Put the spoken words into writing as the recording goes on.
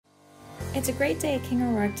It's a great day at King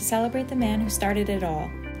O'Rourke to celebrate the man who started it all.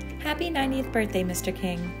 Happy 90th birthday, Mr.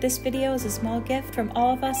 King. This video is a small gift from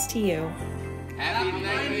all of us to you. Happy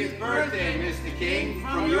 90th birthday, Mr. King,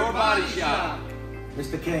 from your body shop.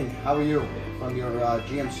 Mr. King, how are you? From your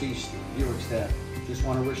GMC Buick staff. Just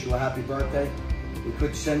want to wish you a happy birthday. We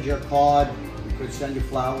could send you a card, we could send you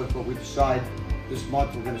flowers, but we decide this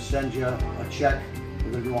month we're going to send you a check.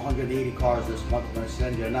 We're going to do 180 cars this month. We're going to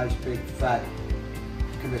send you a nice big fat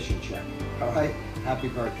commission check. All right? Happy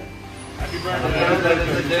birthday. Happy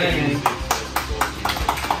birthday.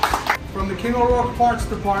 From the King O'Rourke Parts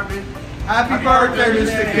Department, happy birthday,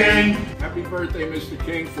 Mr. King. Happy birthday, Mr.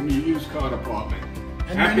 King, from your used car department.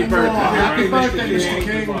 And Happy many birthday. more. Happy birthday, Mr.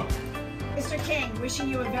 King. Mr. King, wishing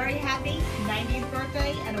you a very happy 90th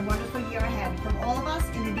birthday and a wonderful year ahead from all of us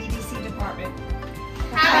in the BDC department.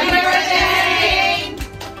 Happy birthday!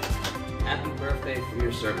 Happy birthday for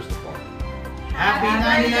your service department. Happy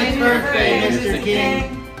 90th birthday, Mr.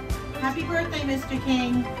 King. Happy birthday, Mr.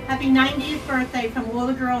 King. Happy 90th birthday from all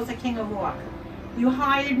the girls at King O'Rourke. You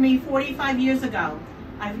hired me 45 years ago.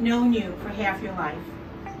 I've known you for half your life.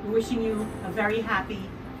 We're wishing you a very happy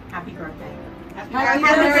birthday. Happy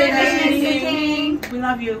birthday, Mr. King. We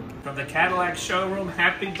love you. From the Cadillac showroom,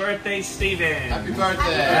 happy birthday, Steven. Happy birthday.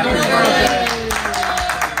 Happy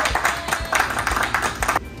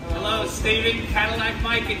Hello, Steven, Cadillac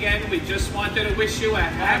Mike again. We just wanted to wish you a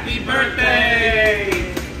happy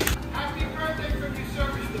birthday. Happy birthday from your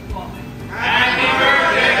service department. Happy